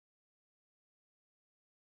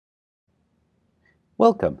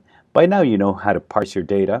Welcome. By now you know how to parse your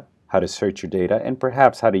data, how to search your data, and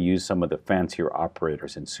perhaps how to use some of the fancier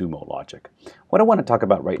operators in Sumo Logic. What I want to talk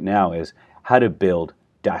about right now is how to build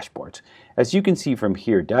dashboards. As you can see from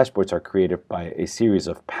here, dashboards are created by a series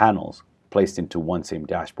of panels placed into one same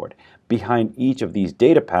dashboard. Behind each of these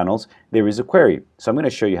data panels, there is a query. So I'm going to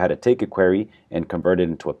show you how to take a query and convert it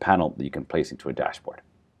into a panel that you can place into a dashboard.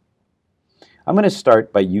 I'm going to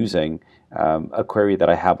start by using a query that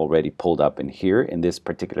I have already pulled up in here. In this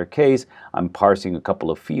particular case, I'm parsing a couple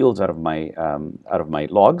of fields out of my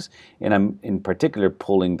logs, and I'm in particular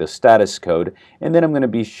pulling the status code, and then I'm going to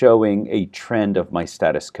be showing a trend of my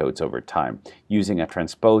status codes over time. Using a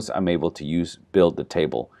transpose, I'm able to build the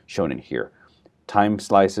table shown in here. Time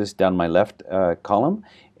slices down my left column,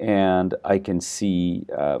 and I can see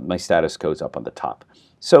my status codes up on the top.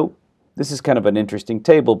 So this is kind of an interesting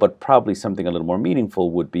table, but probably something a little more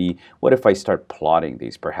meaningful would be, what if I start plotting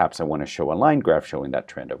these? Perhaps I want to show a line graph showing that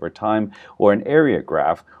trend over time, or an area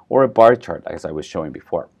graph, or a bar chart as I was showing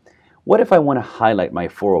before. What if I want to highlight my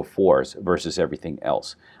 404s versus everything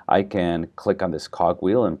else? I can click on this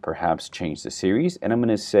cogwheel and perhaps change the series, and I'm going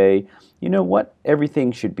to say, you know what,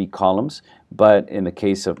 everything should be columns, but in the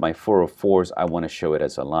case of my 404s, I want to show it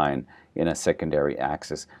as a line in a secondary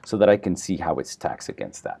axis so that I can see how it stacks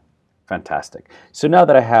against that. Fantastic. So now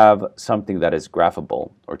that I have something that is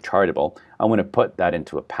graphable or chartable, I want to put that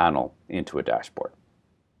into a panel, into a dashboard.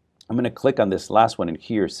 I'm going to click on this last one in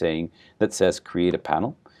here that says create a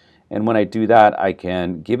panel. And when I do that, I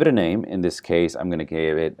can give it a name. In this case, I'm going to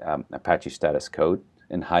give it Apache status code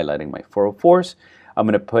and highlighting my 404s. I'm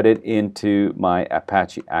going to put it into my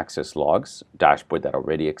Apache Access Logs dashboard that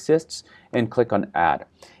already exists and click on Add.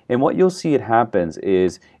 And what you'll see it happens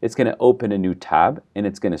is it's going to open a new tab and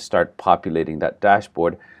it's going to start populating that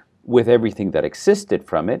dashboard with everything that existed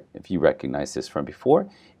from it, if you recognize this from before,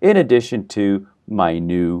 in addition to my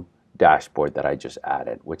new dashboard that I just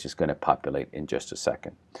added, which is going to populate in just a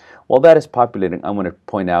second. While that is populating, I'm going to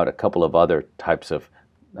point out a couple of other types of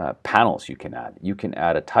panels you can add. You can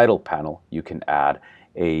add a title panel, you can add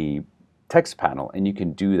a text panel, and you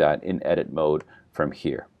can do that in edit mode from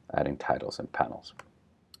here, adding titles and panels.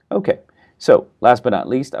 Okay, so last but not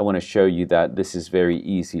least, I want to show you that this is very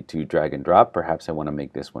easy to drag and drop. Perhaps I want to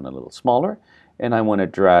make this one a little smaller, and I want to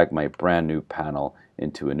drag my brand new panel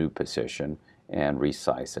into a new position and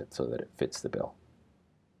resize it so that it fits the bill.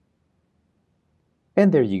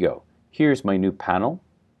 And there you go. Here's my new panel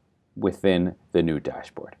within the new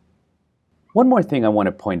dashboard. One more thing I want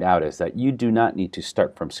to point out is that you do not need to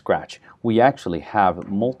start from scratch. We actually have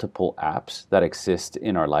multiple apps that exist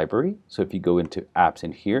in our library. So if you go into apps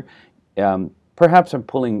in here, perhaps I'm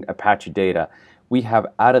pulling Apache data. We have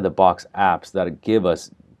out-of-the-box apps that give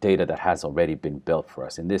us data that has already been built for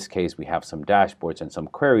us. In this case, we have some dashboards and some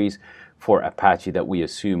queries for Apache that we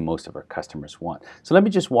assume most of our customers want. So let me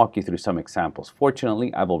just walk you through some examples.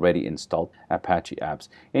 Fortunately, I've already installed Apache apps,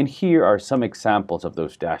 and here are some examples of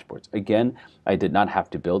those dashboards. Again, I did not have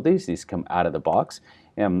to build these. These come out of the box,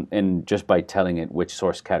 and just by telling it which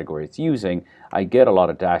source category it's using, I get a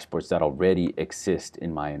lot of dashboards that already exist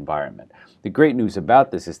in my environment. The great news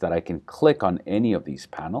about this is that I can click on any of these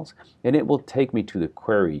panels and it will take me to the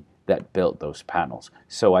query that built those panels.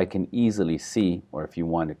 So I can easily see, or if you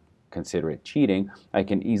want to consider it cheating, I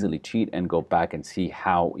can easily cheat and go back and see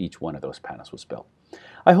how each one of those panels was built.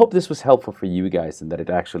 I hope this was helpful for you guys and that it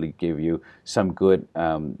actually gave you some good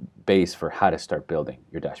base for how to start building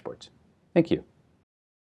your dashboards. Thank you.